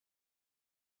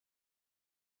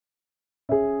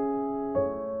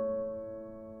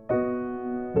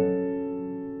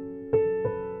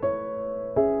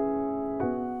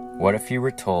What if you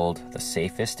were told the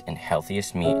safest and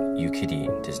healthiest meat you could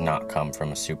eat does not come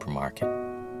from a supermarket?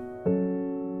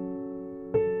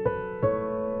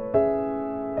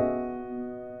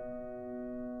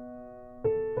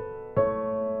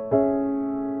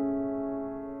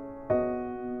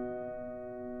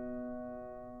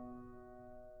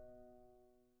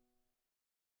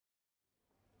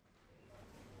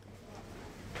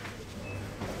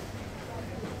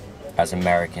 As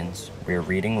Americans, we are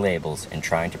reading labels and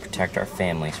trying to protect our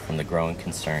families from the growing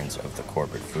concerns of the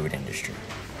corporate food industry.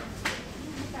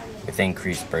 With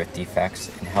increased birth defects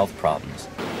and health problems,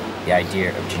 the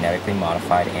idea of genetically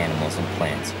modified animals and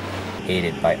plants,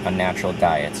 aided by unnatural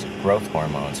diets, growth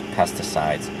hormones,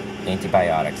 pesticides,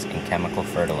 antibiotics, and chemical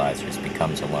fertilizers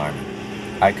becomes alarming.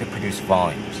 I could produce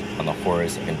volumes on the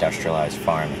horrors of industrialized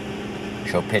farming,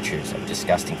 show pictures of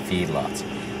disgusting feedlots,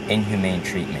 inhumane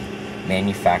treatment,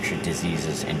 manufactured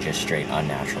diseases, and just straight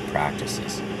unnatural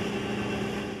practices.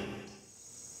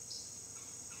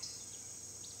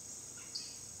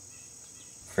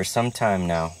 For some time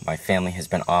now, my family has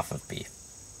been off of beef,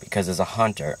 because as a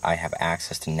hunter, I have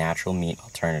access to natural meat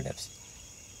alternatives.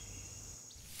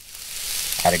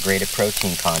 At a greater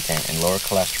protein content and lower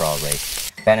cholesterol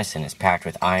rate, venison is packed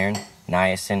with iron,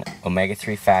 niacin,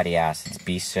 omega-3 fatty acids,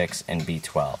 B6, and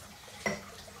B12.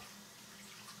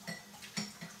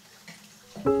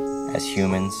 As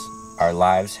humans, our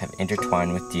lives have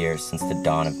intertwined with deer since the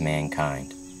dawn of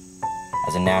mankind.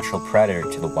 As a natural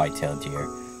predator to the whitetail deer,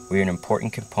 we are an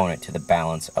important component to the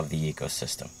balance of the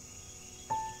ecosystem.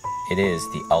 It is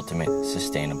the ultimate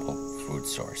sustainable food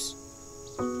source.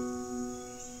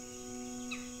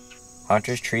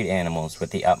 Hunters treat animals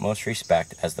with the utmost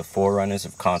respect as the forerunners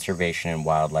of conservation and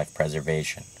wildlife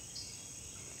preservation.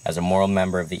 As a moral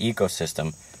member of the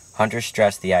ecosystem, hunters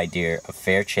stress the idea of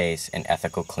fair chase and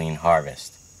ethical clean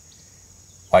harvest.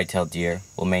 Whitetail deer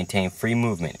will maintain free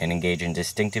movement and engage in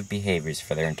distinctive behaviors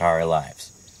for their entire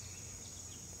lives.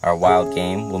 Our wild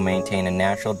game will maintain a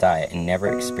natural diet and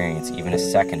never experience even a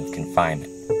second of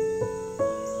confinement.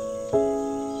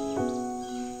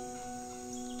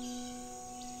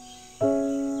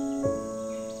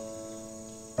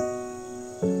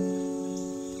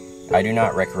 I do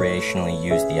not recreationally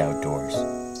use the outdoors.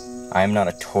 I am not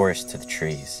a tourist to the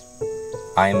trees.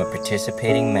 I am a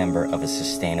participating member of a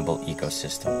sustainable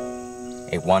ecosystem,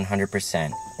 a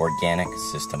 100% organic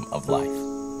system of life.